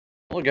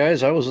Well,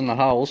 guys, I was in the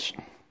house,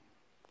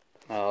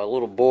 a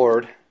little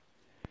bored.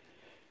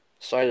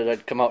 Decided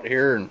I'd come out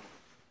here and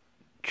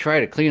try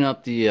to clean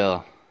up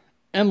the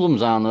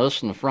emblems on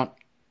this and the front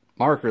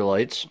marker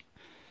lights.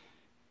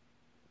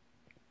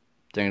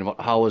 Thinking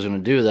about how I was going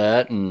to do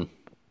that, and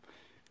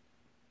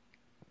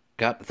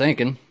got to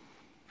thinking.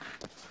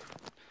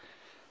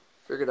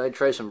 Figured I'd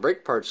try some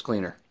brake parts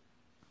cleaner.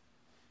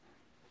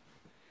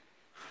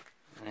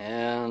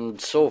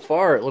 And so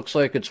far, it looks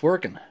like it's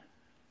working.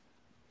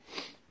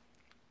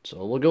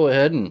 So we'll go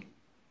ahead and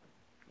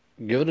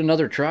give it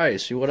another try,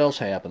 see what else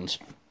happens.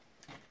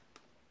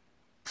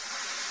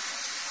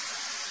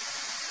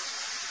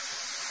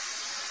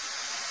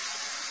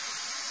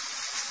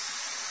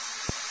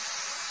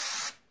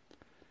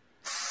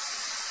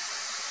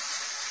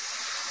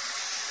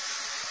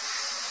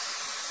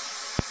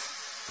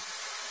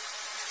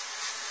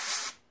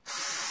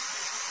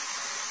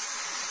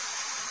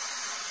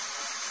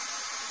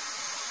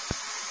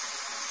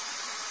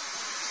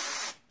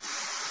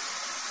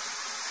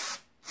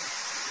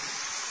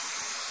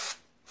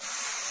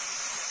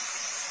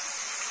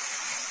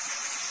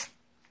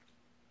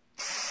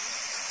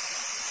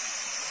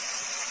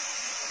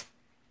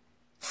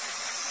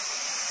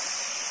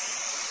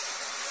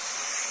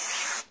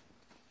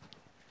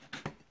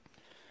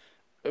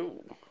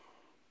 Oh.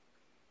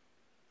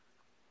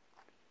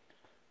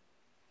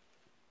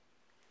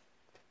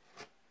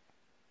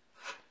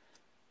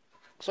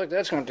 Looks like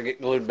that's going to have to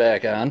get glued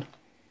back on.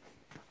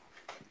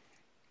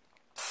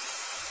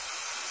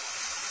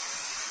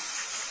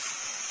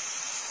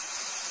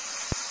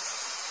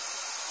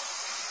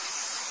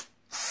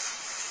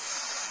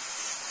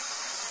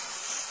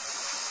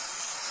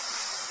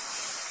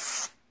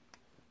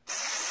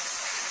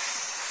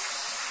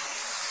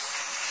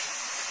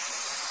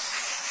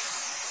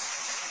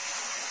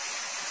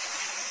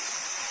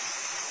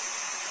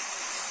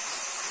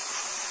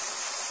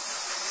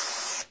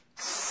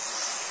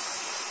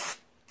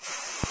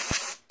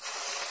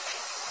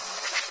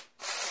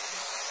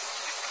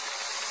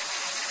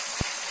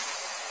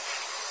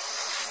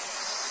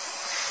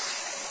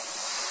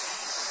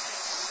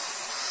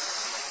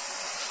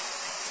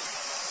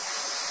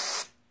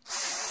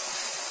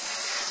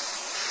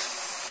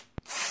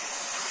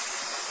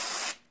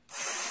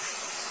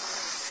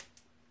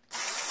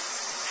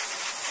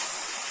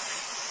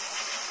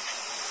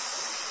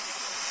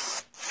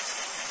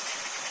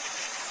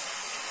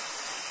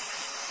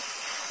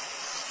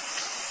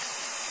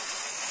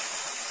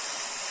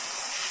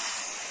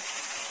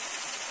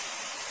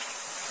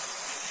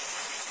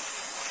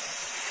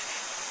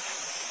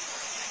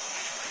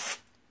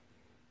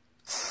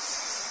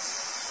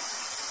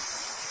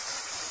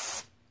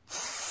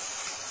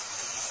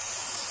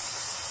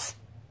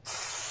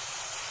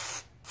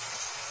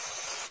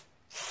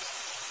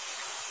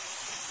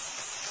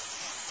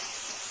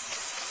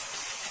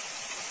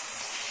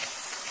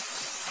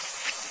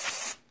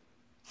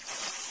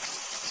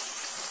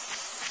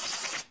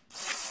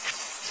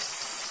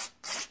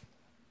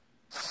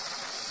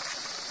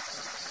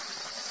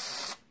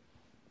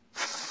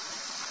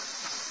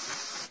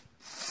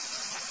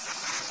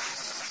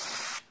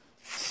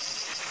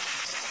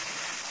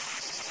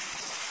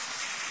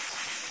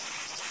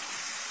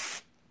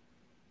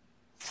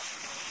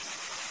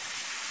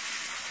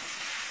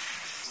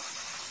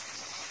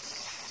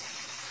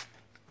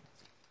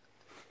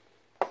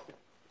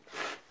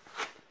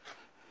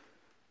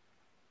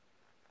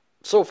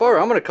 So far,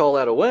 I'm going to call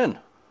that a win.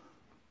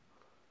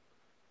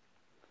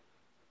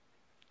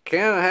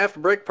 Can and a half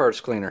of brake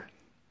parts cleaner.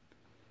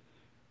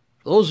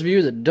 For those of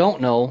you that don't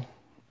know,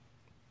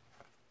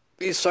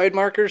 these side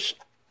markers,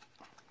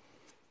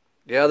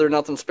 yeah, they're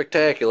nothing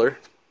spectacular.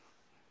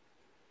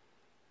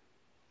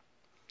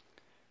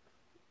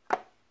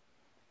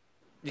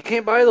 You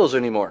can't buy those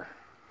anymore.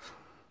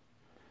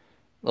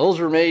 Those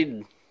were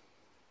made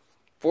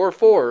for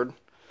Ford,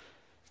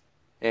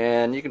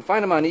 and you can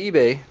find them on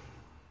eBay.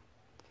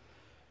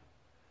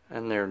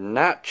 And they're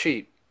not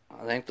cheap.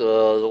 I think the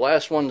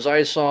last ones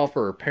I saw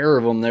for a pair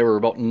of them, they were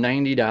about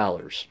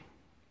 $90.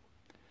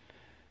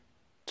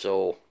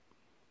 So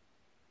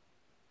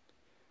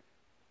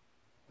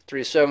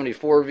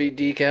 374V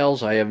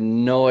decals, I have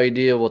no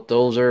idea what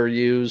those are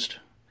used.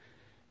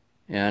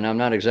 And I'm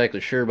not exactly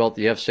sure about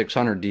the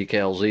F600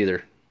 decals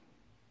either.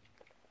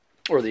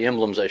 Or the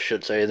emblems, I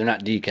should say. They're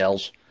not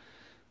decals.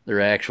 They're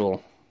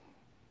actual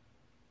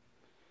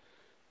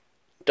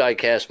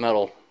die-cast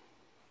metal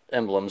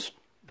emblems.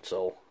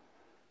 So,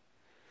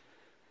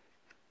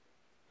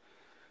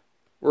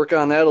 work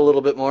on that a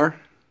little bit more.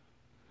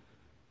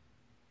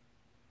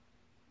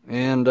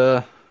 And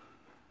we'll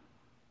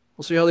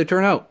see how they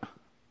turn out.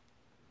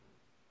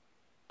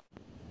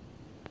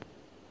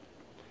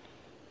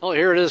 Well,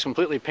 here it is,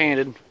 completely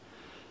painted.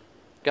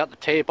 Got the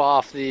tape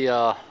off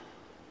the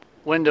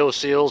window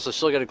seals. I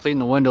still got to clean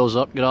the windows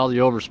up, get all the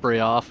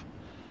overspray off.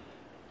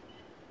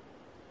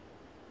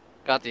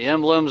 Got the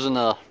emblems and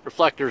the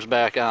reflectors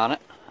back on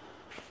it.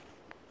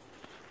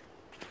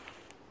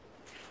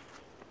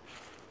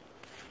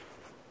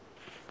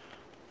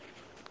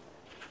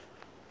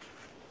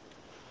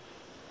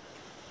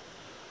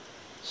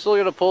 Still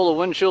got to pull the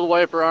windshield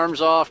wiper arms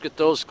off, get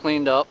those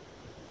cleaned up.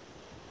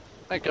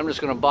 I think I'm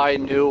just going to buy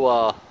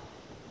new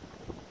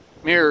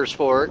mirrors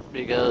for it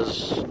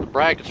because the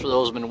brackets for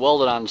those have been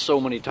welded on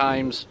so many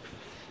times.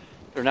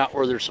 They're not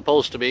where they're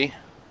supposed to be.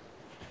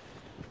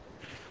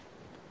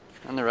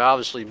 And they're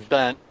obviously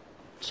bent,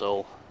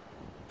 so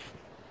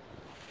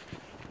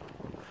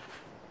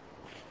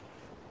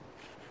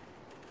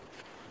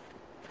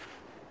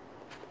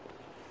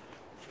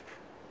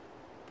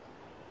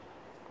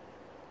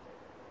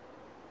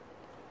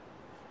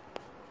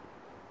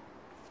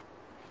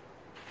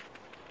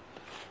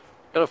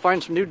gotta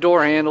find some new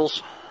door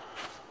handles.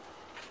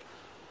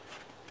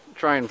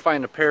 Try and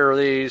find a pair of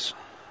these.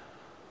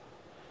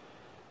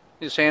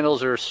 These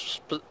handles are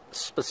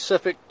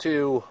specific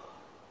to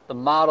the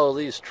model of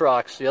these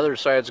trucks. The other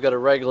side's got a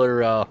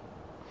regular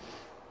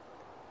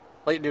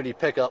light duty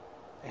pickup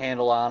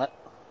handle on it.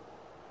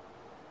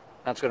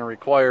 That's going to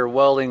require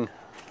welding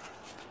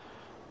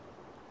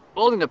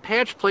the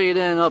patch plate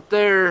in up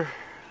there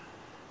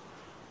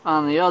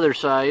on the other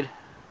side,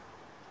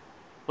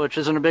 which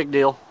isn't a big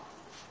deal.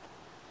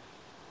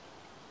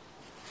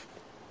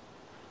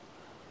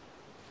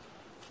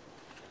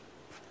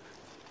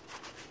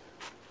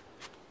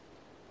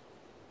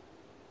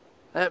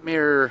 That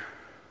mirror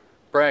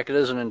bracket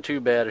isn't in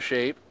too bad a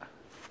shape.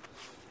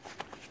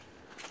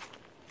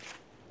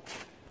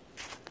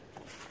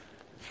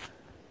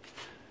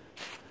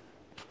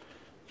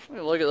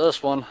 Look at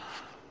this one.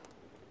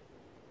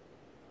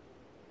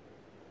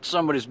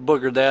 Somebody's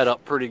boogered that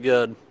up pretty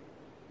good.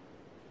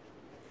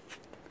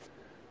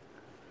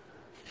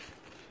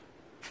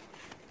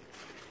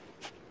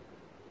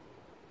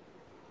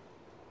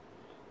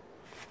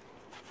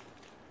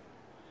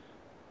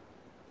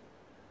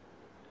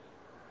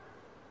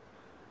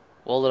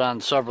 Welded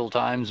on several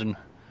times, and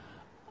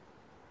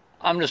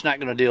I'm just not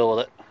going to deal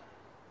with it.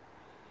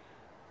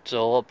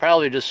 So I'll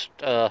probably just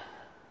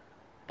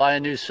buy a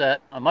new set.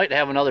 I might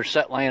have another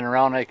set laying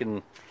around I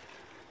can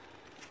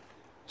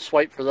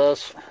swipe for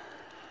this.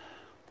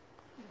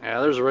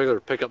 Yeah, there's a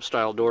regular pickup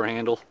style door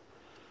handle.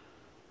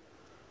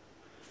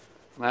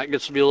 And that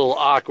gets to be a little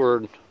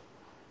awkward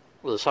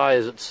with as high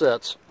as it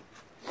sits.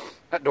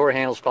 That door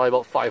handle's probably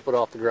about 5 foot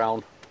off the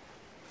ground.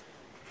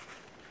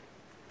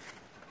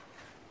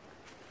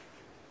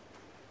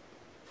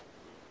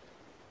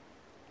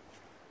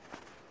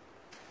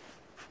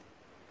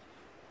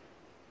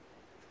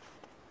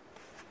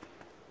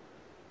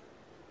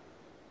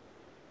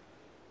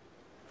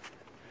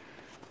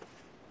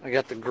 I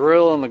got the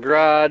grill in the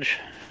garage.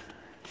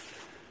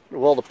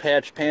 Weld the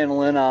patch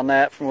panel in on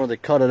that from where they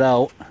cut it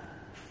out.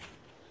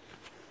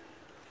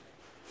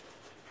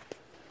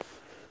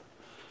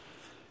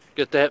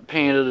 Get that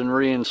painted and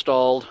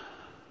reinstalled.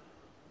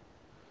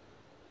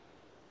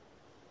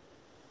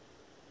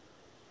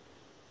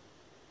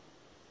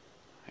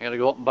 I gotta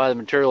go up and buy the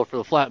material for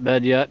the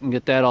flatbed yet and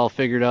get that all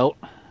figured out.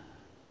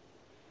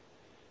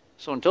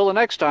 So until the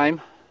next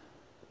time,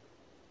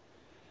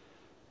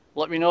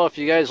 let me know if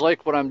you guys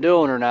like what I'm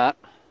doing or not.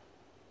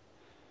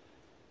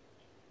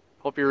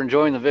 Hope you're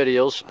enjoying the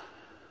videos.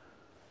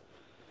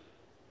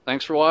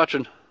 Thanks for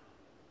watching.